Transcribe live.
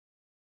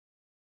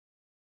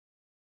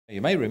You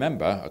may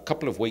remember a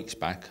couple of weeks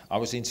back I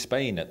was in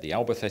Spain at the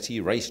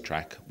Albacete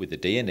racetrack with the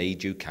D&E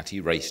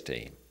Ducati race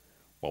team.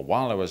 Well,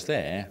 while I was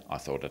there, I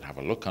thought I'd have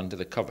a look under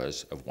the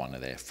covers of one of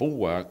their full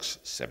works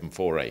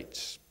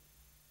 748s.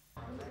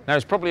 Now,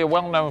 it's probably a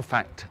well-known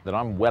fact that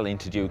I'm well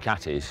into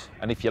Ducatis,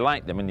 and if you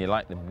like them and you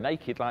like them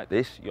naked like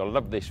this, you'll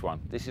love this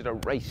one. This is a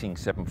racing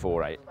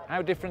 748.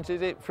 How different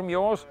is it from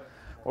yours?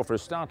 Well, for a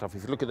start off,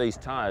 if you look at these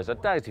tyres, I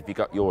doubt if you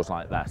got yours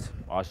like that.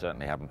 I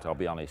certainly haven't, I'll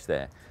be honest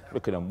there.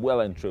 Look at them,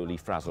 well and truly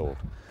frazzled.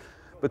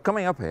 But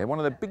coming up here, one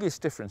of the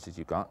biggest differences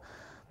you've got,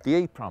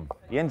 the EPROM,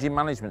 the engine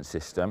management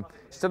system,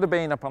 instead of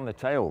being up on the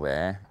tail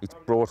there, it's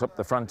brought up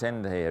the front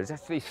end here. It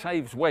actually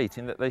saves weight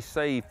in that they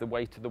save the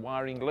weight of the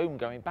wiring loom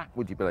going back,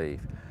 would you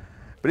believe?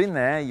 But in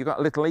there, you've got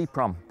a little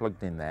EPROM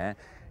plugged in there.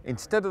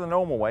 Instead of the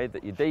normal way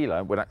that your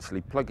dealer would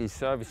actually plug his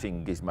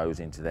servicing gizmos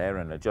into there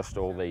and adjust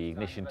all the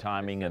ignition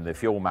timing and the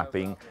fuel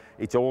mapping,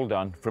 it's all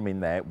done from in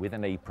there with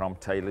an EPROM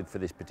tailored for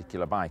this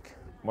particular bike.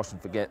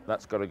 Mustn't forget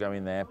that's got to go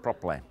in there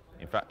properly.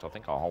 In fact, I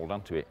think I'll hold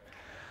on to it.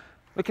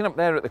 Looking up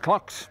there at the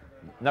clocks,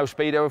 no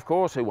speedo of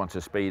course, who wants a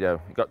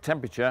speedo? You've got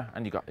temperature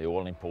and you've got the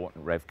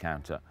all-important rev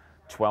counter.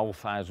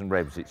 12,000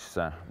 revs it's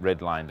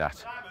red-lined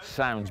at.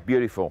 Sounds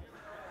beautiful.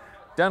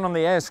 Down on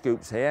the air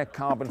scoops here,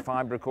 carbon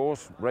fibre of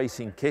course,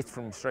 racing kit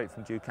straight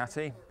from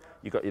Ducati.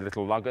 You've got your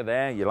little logger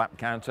there, your lap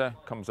counter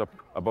comes up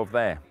above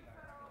there.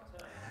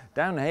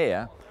 Down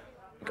here,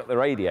 you've got the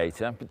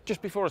radiator, but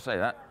just before I say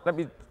that, let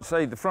me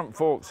say the front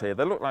forks here,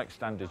 they look like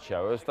standard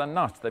showers, they're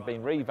not. They've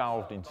been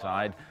revalved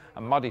inside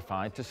and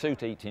modified to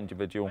suit each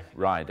individual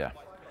rider.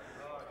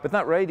 But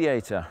that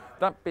radiator,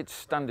 that bit's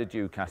standard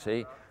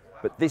Ducati,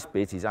 but this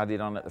bit is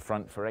added on at the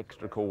front for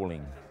extra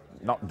cooling.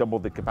 Not double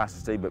the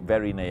capacity, but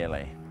very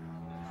nearly.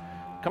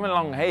 Coming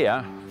along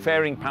here,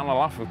 fairing panel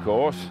off of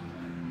course,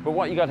 but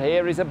what you got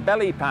here is a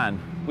belly pan,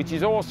 which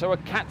is also a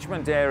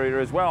catchment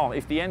area as well.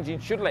 If the engine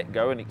should let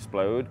go and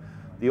explode,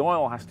 the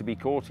oil has to be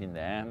caught in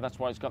there, and that's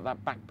why it's got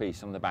that back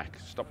piece on the back,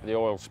 stop the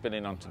oil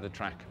spilling onto the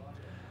track.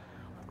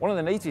 One of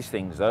the neatest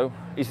things though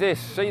is this,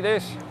 see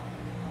this?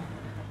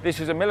 This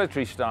is a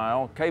military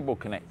style cable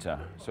connector,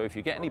 so if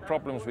you get any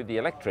problems with the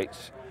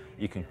electrics,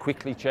 you can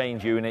quickly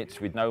change units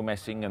with no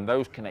messing, and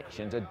those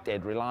connections are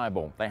dead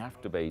reliable. They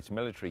have to be, it's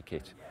military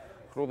kit.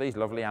 All these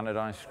lovely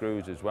anodized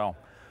screws as well.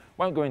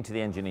 Won't go into the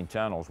engine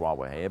internals while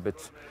we're here,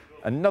 but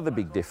another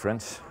big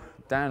difference,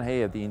 down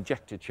here the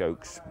injector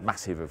chokes,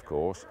 massive of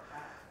course,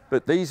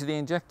 but these are the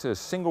injectors,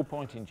 single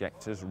point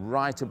injectors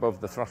right above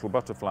the throttle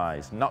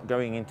butterflies, not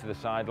going into the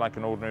side like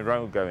an ordinary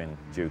road going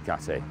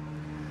Ducati.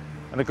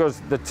 And of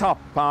course the top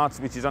part,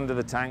 which is under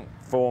the tank,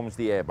 forms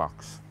the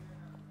airbox.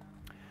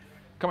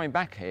 Coming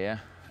back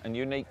here, and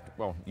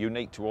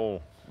unique to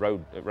all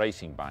road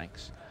racing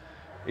bikes,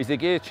 is the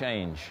gear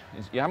change.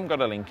 You haven't got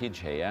a linkage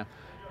here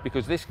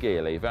because this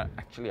gear lever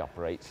actually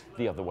operates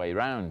the other way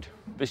round.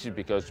 This is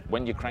because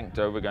when you're cranked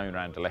over going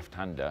around a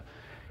left-hander,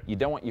 you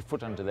don't want your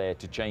foot under there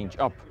to change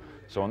up.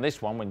 So on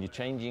this one, when you're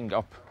changing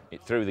up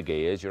it through the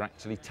gears, you're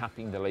actually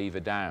tapping the lever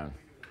down,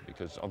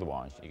 because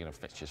otherwise you're going to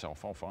fetch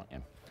yourself off, aren't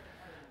you?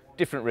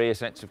 Different rear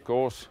sets of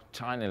course,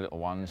 tiny little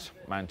ones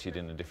mounted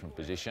in a different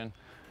position.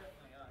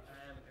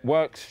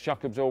 Works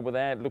shock absorber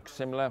there, looks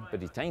similar,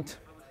 but it ain't.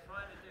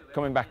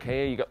 Coming back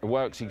here, you've got the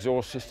Works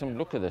exhaust system.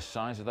 Look at the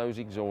size of those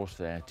exhausts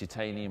there.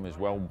 Titanium as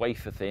well,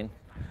 wafer thin.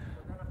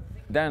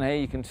 Down here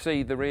you can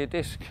see the rear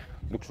disc.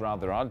 Looks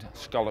rather odd,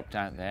 scalloped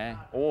out there.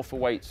 All for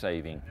weight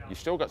saving. You've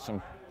still got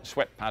some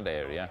sweat pad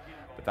area,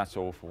 but that's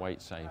all for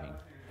weight saving.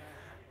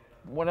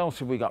 What else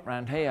have we got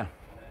round here?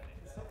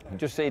 You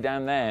just see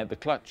down there, the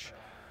clutch.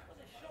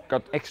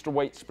 Got extra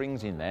weight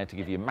springs in there to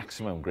give you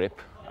maximum grip.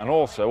 And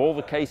also all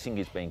the casing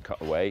is being cut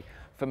away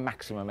for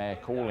maximum air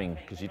cooling,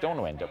 because you don't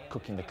want to end up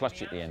cooking the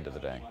clutch at the end of the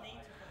day.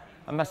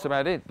 And that's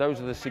about it. Those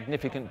are the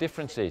significant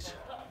differences.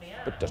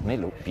 But doesn't it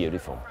look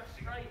beautiful?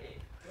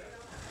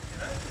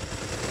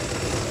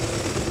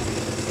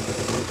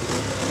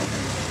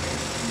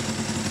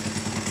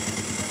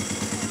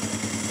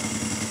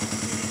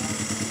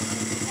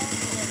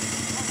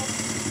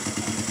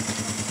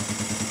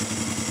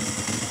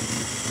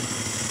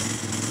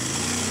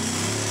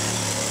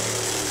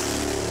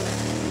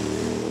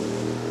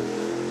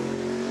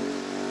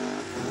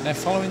 Now,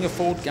 following a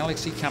Ford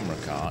Galaxy camera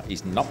car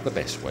is not the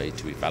best way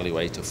to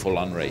evaluate a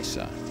full-on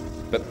racer,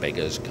 but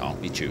beggars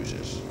can't be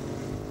choosers.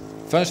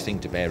 First thing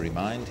to bear in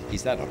mind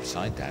is that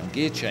upside-down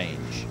gear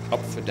change,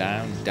 up for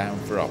down, down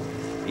for up.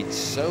 It's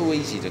so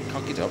easy to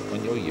cock it up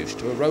when you're used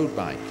to a road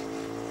bike.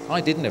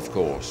 I didn't, of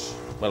course.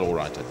 Well, all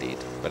right, I did,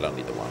 but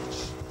only the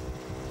once.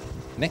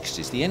 Next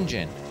is the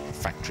engine.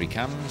 Factory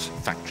cams,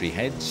 factory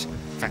heads,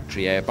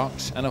 factory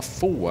airbox and a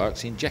full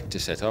works injector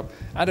setup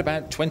add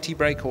about 20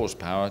 brake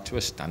horsepower to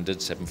a standard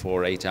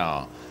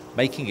 748R,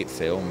 making it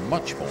feel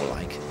much more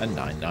like a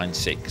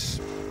 996.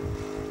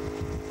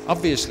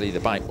 Obviously the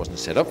bike wasn't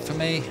set up for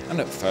me,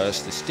 and at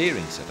first the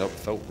steering setup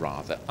felt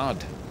rather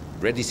odd,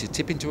 ready to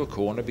tip into a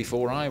corner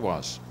before I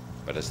was,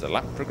 but as the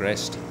lap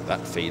progressed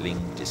that feeling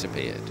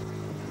disappeared.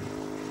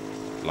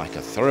 Like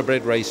a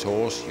thoroughbred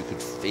racehorse, you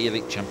could feel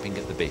it champing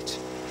at the bit.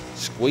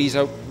 Squeeze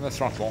open the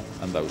throttle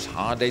and those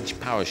hard-edged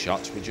power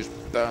shots were just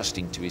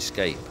bursting to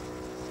escape.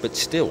 But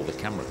still the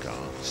camera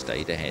car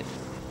stayed ahead.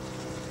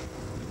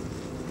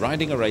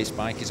 Riding a race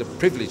bike is a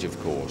privilege, of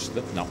course,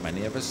 that not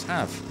many of us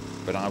have,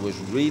 but I was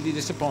really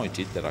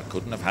disappointed that I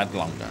couldn't have had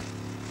longer.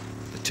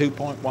 The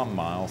 2.1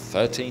 mile,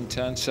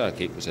 13-turn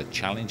circuit was a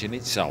challenge in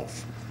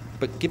itself,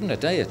 but given a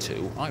day or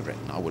two, I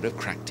reckon I would have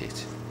cracked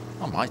it.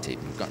 I might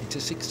even have got into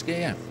 6th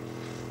gear.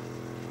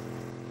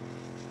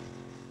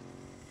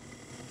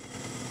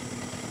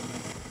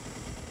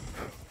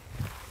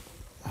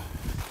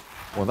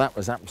 Well, that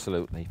was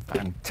absolutely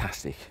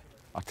fantastic.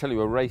 I tell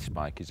you, a race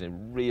bike is a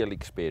real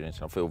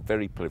experience. I feel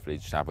very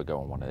privileged to have a go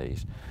on one of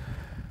these.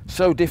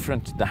 So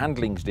different, the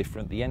handling's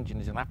different, the engine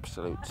is an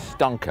absolute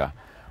stunker.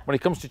 When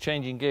it comes to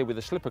changing gear with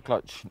a slipper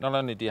clutch, not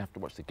only do you have to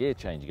watch the gear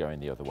change going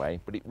the other way,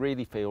 but it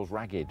really feels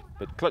ragged.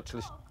 But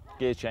clutchless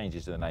gear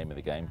changes are the name of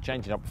the game.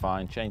 Changing up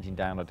fine, changing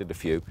down I did a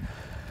few,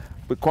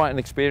 but quite an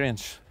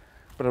experience.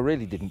 But I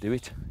really didn't do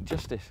it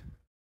justice.